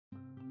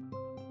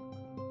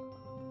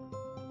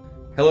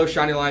Hello,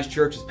 Shining Alliance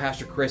Church, it's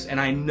Pastor Chris, and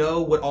I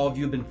know what all of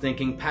you have been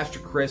thinking. Pastor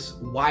Chris,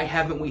 why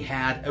haven't we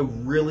had a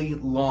really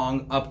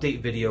long update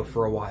video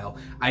for a while?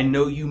 I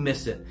know you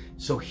miss it,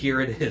 so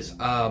here it is.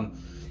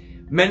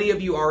 Many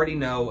of you already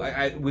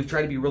know, we've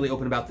tried to be really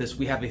open about this.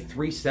 We have a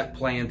 3-step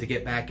plan to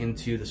get back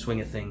into the swing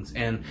of things.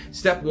 And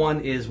step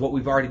 1 is what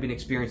we've already been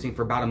experiencing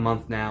for about a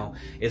month now,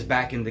 is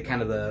back into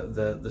kind of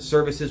the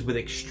services with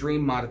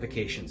extreme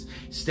modifications.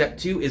 Step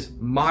 2 is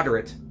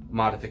moderate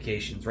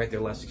modifications, right?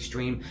 They're less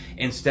extreme.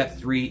 And step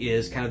 3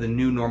 is kind of the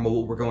new normal,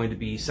 what we're going to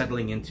be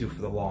settling into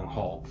for the long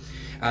haul.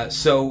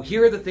 So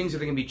here are the things that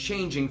are going to be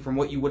changing from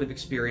what you would have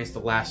experienced the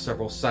last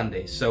several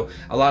Sundays. So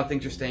a lot of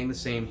things are staying the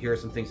same. Here are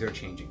some things that are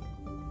changing.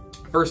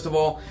 First of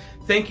all,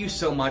 thank you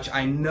so much.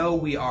 I know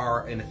we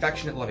are an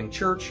affectionate, loving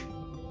church.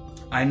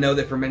 I know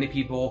that for many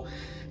people,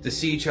 to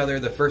see each other,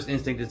 the first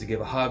instinct is to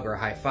give a hug or a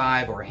high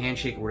five or a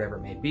handshake or whatever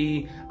it may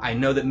be. I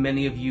know that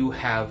many of you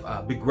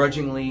have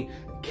begrudgingly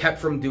kept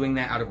from doing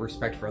that out of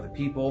respect for other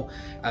people.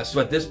 So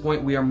at this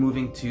point, we are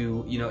moving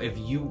to, if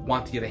you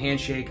want to give a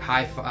handshake,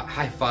 high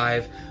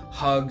five,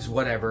 hugs,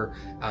 whatever,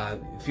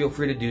 feel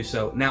free to do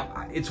so.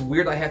 Now, it's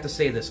weird I have to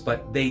say this,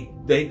 but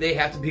they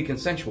have to be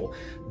consensual.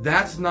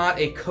 That's not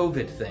a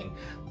COVID thing.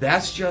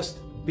 That's just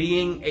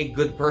being a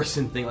good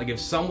person thing. Like if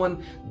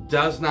someone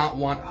does not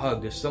want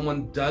hugged, if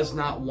someone does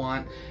not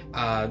want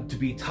to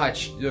be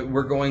touched,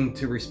 we're going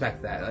to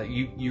respect that.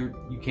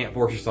 You can't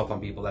force yourself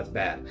on people. That's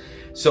bad.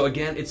 So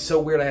again, it's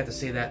so weird I have to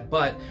say that,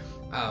 but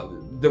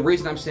the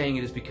reason I'm saying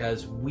it is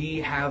because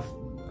we have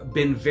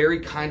been very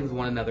kind with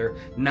one another,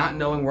 not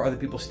knowing where other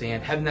people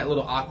stand, having that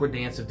little awkward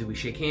dance of do we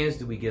shake hands,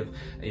 do we give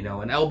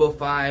an elbow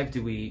five,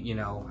 do we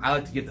I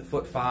like to give the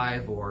foot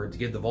five or to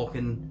give the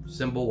Vulcan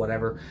symbol,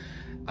 whatever.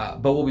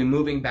 But we'll be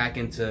moving back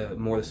into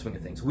more of the swing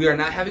of things. We are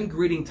not having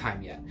greeting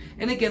time yet.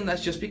 And again,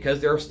 that's just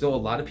because there are still a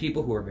lot of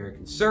people who are very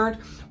concerned,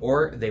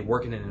 or they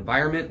work in an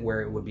environment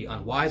where it would be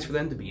unwise for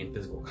them to be in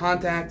physical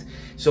contact.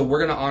 So we're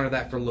going to honor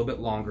that for a little bit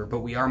longer, but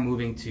we are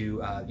moving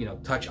to,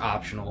 touch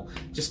optional.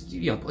 Just,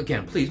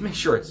 again, please make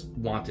sure it's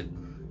wanted.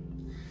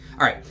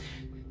 All right.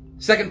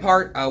 Second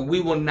part, we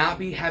will not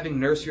be having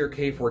nursery or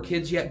K4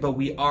 kids yet, but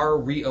we are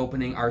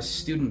reopening our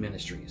student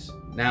ministries.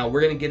 Now,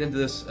 we're going to get into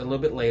this a little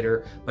bit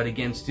later, but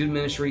again, student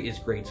ministry is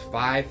grades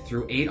 5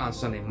 through 8 on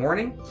Sunday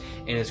morning,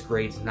 and it's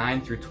grades 9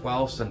 through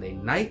 12 Sunday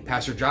night.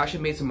 Pastor Josh had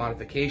made some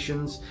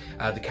modifications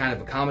to kind of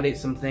accommodate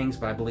some things,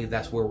 but I believe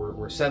that's where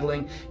we're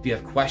settling. If you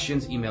have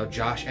questions, email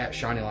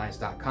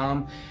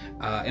josh@shiningalliance.com,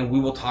 and we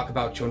will talk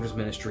about children's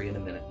ministry in a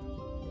minute.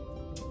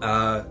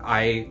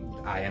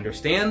 I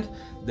understand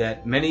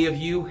that many of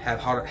you have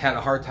had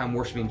a hard time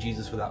worshiping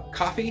Jesus without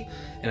coffee,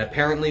 and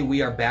apparently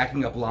we are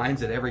backing up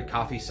lines at every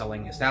coffee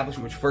selling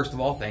establishment, which first of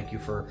all, thank you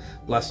for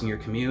blessing your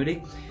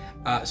community.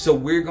 So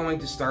we're going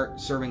to start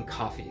serving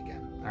coffee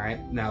again, all right?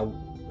 Now,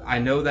 I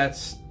know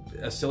that's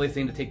a silly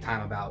thing to take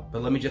time about,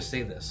 but let me just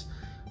say this.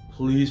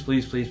 Please,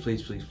 please, please,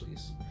 please, please,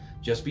 please.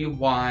 Just be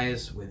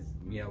wise with,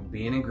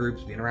 being in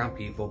groups, being around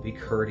people, be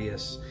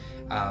courteous.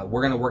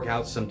 We're going to work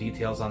out some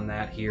details on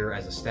that here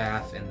as a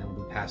staff, and then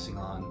we'll be passing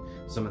on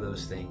some of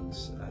those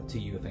things to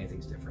you if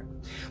anything's different.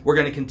 We're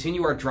going to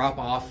continue our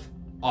drop-off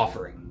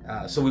offering.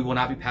 So we will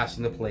not be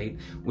passing the plate.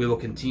 We will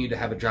continue to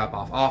have a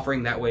drop-off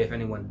offering. That way, if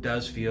anyone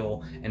does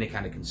feel any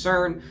kind of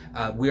concern,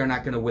 we are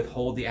not going to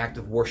withhold the act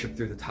of worship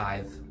through the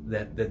tithe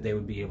that they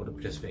would be able to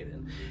participate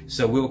in.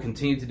 So we will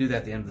continue to do that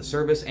at the end of the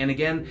service. And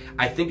again,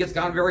 I think it's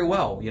gone very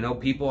well.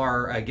 People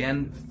are,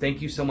 again,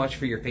 thank you so much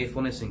for your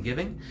faithfulness in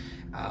giving.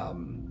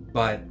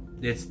 But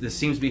this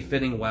seems to be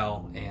fitting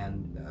well,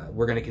 and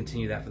we're going to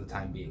continue that for the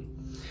time being.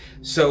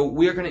 So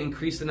we are going to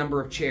increase the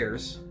number of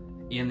chairs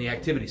in the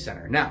activity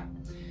center. Now,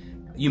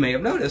 you may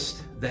have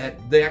noticed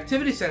that the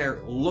activity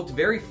center looked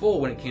very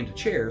full when it came to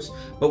chairs,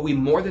 but we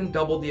more than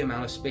doubled the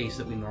amount of space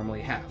that we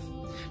normally have.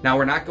 Now,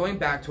 we're not going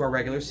back to our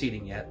regular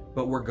seating yet,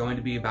 but we're going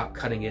to be about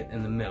cutting it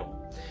in the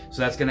middle.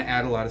 So that's going to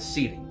add a lot of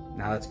seating.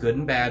 Now, that's good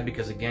and bad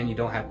because, again, you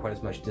don't have quite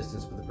as much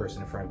distance with the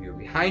person in front of you or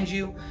behind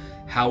you.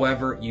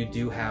 However, you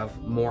do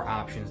have more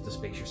options to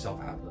space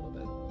yourself out a little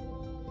bit.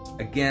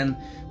 Again,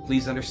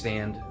 please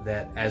understand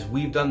that as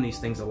we've done these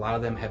things, a lot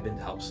of them have been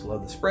to help slow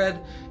the spread.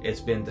 It's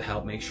been to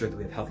help make sure that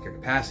we have healthcare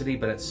capacity.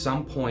 But at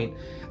some point,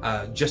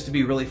 just to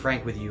be really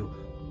frank with you,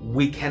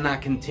 we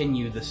cannot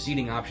continue the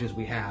seating options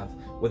we have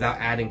without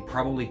adding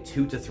probably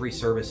 2 to 3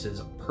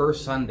 services per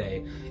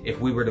Sunday if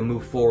we were to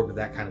move forward with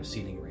that kind of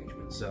seating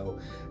arrangement. So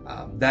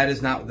that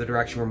is not the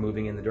direction we're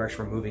moving in. The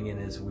direction we're moving in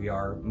is we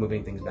are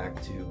moving things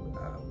back to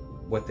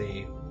what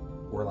they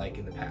were like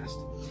in the past.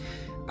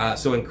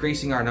 So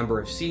increasing our number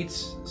of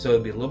seats, so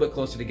it'll be a little bit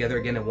closer together.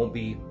 Again, it won't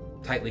be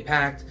tightly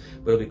packed,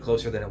 but it'll be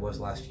closer than it was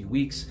the last few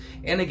weeks.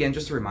 And again,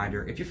 just a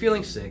reminder, if you're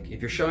feeling sick,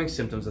 if you're showing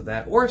symptoms of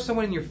that, or if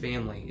someone in your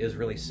family is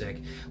really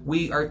sick,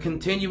 we are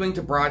continuing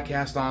to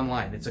broadcast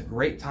online. It's a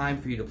great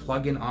time for you to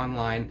plug in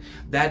online.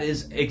 That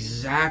is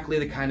exactly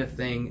the kind of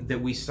thing that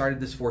we started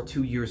this for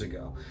 2 years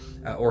ago,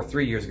 or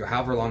 3 years ago,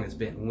 however long it's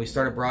been. When we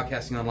started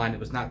broadcasting online, it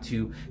was not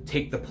to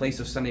take the place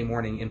of Sunday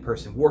morning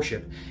in-person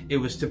worship. It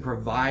was to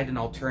provide an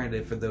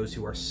alternative for those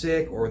who are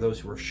sick or those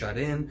who are shut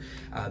in,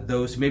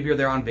 those maybe are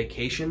there on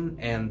vacation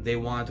and they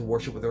want to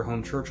worship with their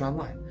home church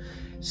online.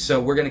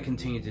 So we're going to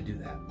continue to do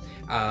that.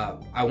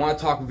 I want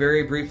to talk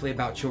very briefly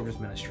about children's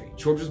ministry.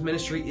 Children's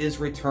ministry is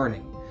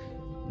returning,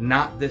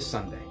 not this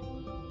Sunday.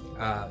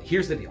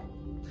 Here's the deal.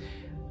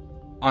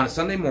 On a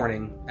Sunday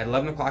morning, at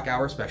 11 o'clock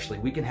hour especially,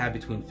 we can have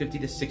between 50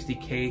 to 60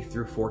 K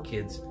through 4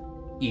 kids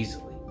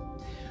easily.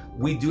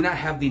 We do not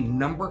have the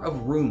number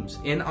of rooms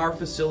in our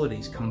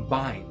facilities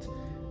combined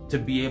to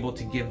be able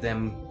to give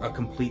them a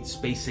complete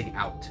spacing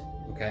out,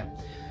 okay?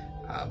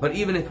 But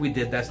even if we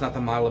did, that's not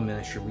the model of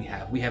ministry we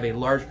have. We have a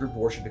large group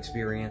worship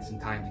experience and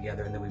time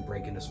together, and then we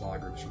break into smaller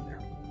groups from there.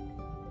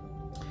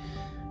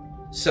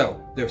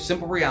 So the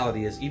simple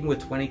reality is, even with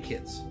 20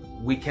 kids,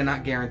 we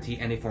cannot guarantee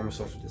any form of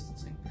social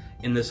distancing.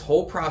 In this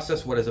whole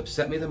process, what has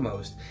upset me the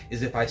most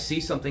is if I see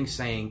something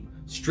saying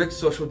strict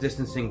social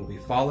distancing will be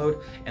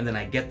followed, and then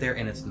I get there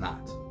and it's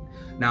not.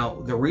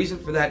 Now, the reason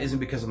for that isn't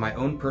because of my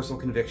own personal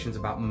convictions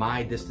about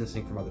my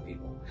distancing from other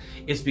people.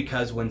 It's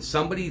because when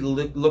somebody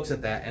looks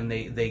at that and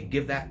they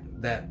give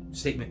that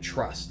statement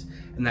trust,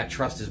 and that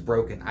trust is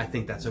broken, I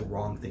think that's a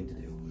wrong thing to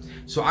do.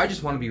 So I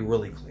just want to be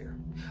really clear.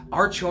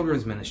 Our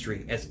children's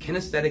ministry, as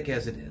kinesthetic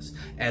as it is,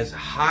 as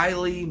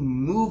highly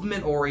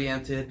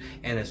movement-oriented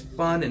and as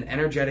fun and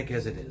energetic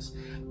as it is,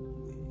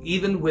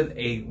 even with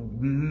a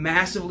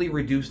massively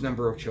reduced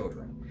number of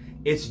children,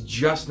 it's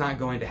just not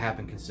going to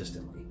happen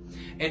consistently.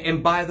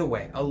 And by the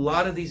way, a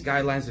lot of these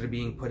guidelines that are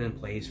being put in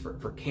place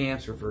for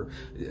camps or for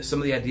some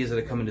of the ideas that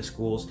are coming to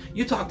schools,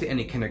 you talk to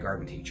any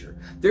kindergarten teacher,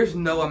 there's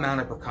no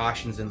amount of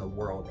precautions in the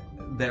world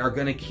that are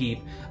going to keep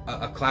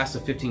a class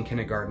of 15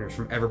 kindergartners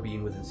from ever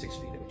being within 6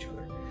 feet of each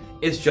other.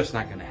 It's just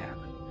not going to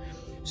happen.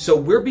 So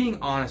we're being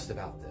honest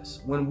about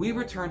this. When we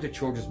return to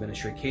children's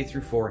ministry, K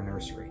through 4 and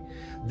nursery,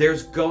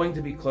 there's going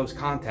to be close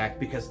contact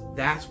because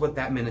that's what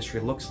that ministry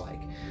looks like.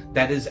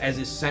 That is as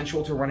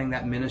essential to running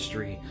that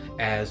ministry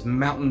as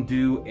Mountain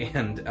Dew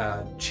and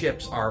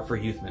chips are for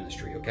youth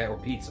ministry, okay, or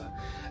pizza.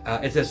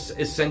 It's as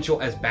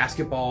essential as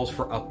basketballs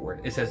for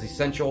Upward. It's as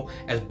essential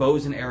as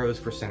bows and arrows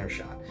for Center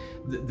Shot.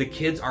 The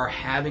kids are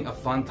having a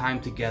fun time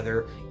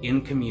together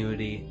in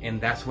community, and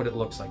that's what it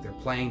looks like. They're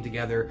playing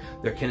together,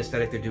 they're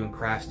kinesthetic, they're doing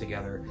crafts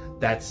together.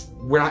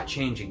 We're not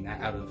changing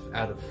that out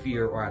of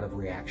fear or out of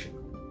reaction.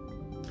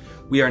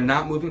 We are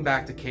not moving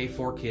back to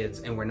K4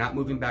 kids, and we're not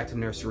moving back to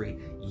nursery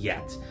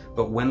yet.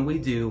 But when we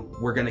do,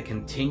 we're going to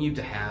continue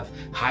to have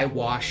high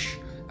wash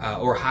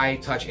or high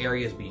touch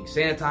areas being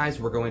sanitized.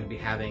 We're going to be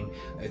having,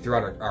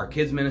 throughout our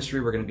kids ministry,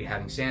 we're going to be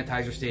having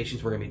sanitizer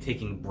stations. We're going to be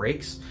taking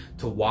breaks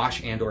to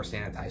wash and or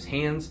sanitize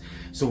hands.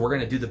 So we're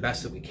going to do the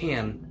best that we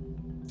can.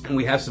 And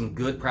we have some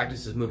good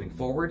practices moving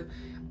forward,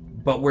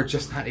 but we're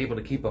just not able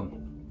to keep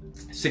them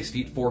 6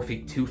 feet, 4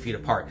 feet, 2 feet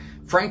apart.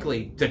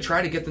 Frankly, to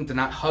try to get them to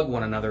not hug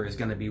one another is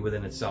going to be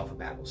within itself a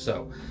battle.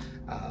 So,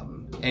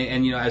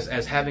 and you know,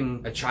 as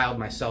having a child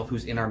myself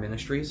who's in our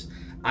ministries,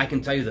 I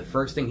can tell you the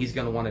first thing he's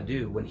going to want to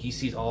do when he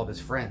sees all of his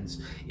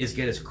friends is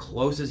get as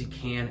close as he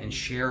can and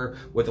share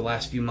what the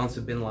last few months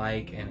have been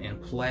like,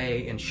 and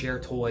play and share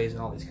toys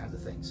and all these kinds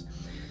of things.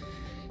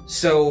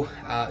 So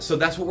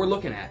that's what we're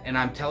looking at, and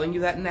I'm telling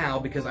you that now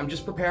because I'm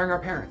just preparing our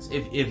parents.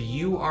 If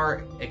you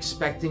are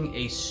expecting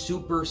a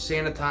super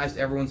sanitized,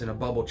 everyone's in a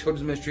bubble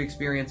children's ministry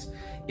experience,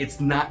 it's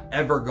not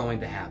ever going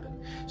to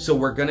happen. So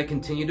we're going to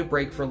continue to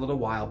break for a little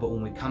while, but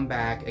when we come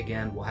back,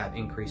 again, we'll have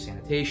increased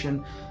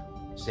sanitation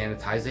and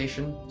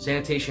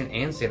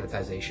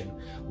sanitization.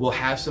 We'll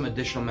have some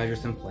additional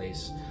measures in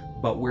place,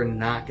 but we're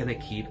not going to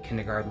keep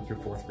kindergarten through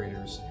 4th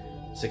graders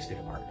 6 feet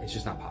apart. It's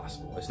just not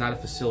possible. It's not a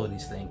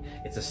facilities thing.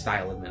 It's a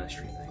style of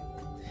ministry thing.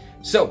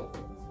 So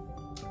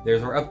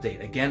there's our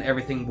update. Again,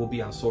 everything will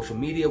be on social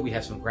media. We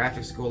have some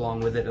graphics to go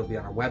along with it. It'll be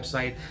on our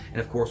website. And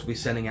of course, we'll be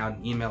sending out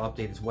an email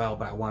update as well,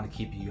 but I want to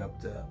keep you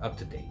up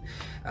to date.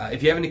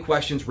 If you have any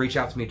questions, reach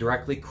out to me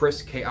directly,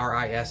 Chris,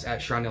 K-R-I-S,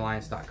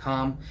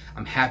 @ShawnneeAlliance.com.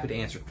 I'm happy to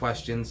answer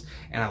questions,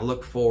 and I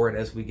look forward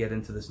as we get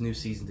into this new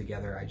season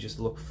together. I just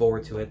look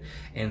forward to it.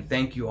 And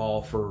thank you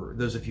all for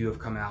those of you who have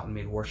come out and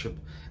made worship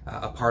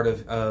a part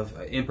of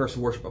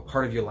in-person worship, a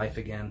part of your life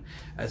again.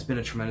 It's been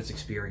a tremendous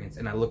experience,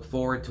 and I look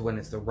forward to when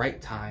it's the right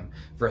time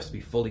for us to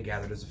be fully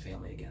gathered as a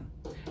family again.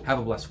 Have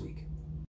a blessed week.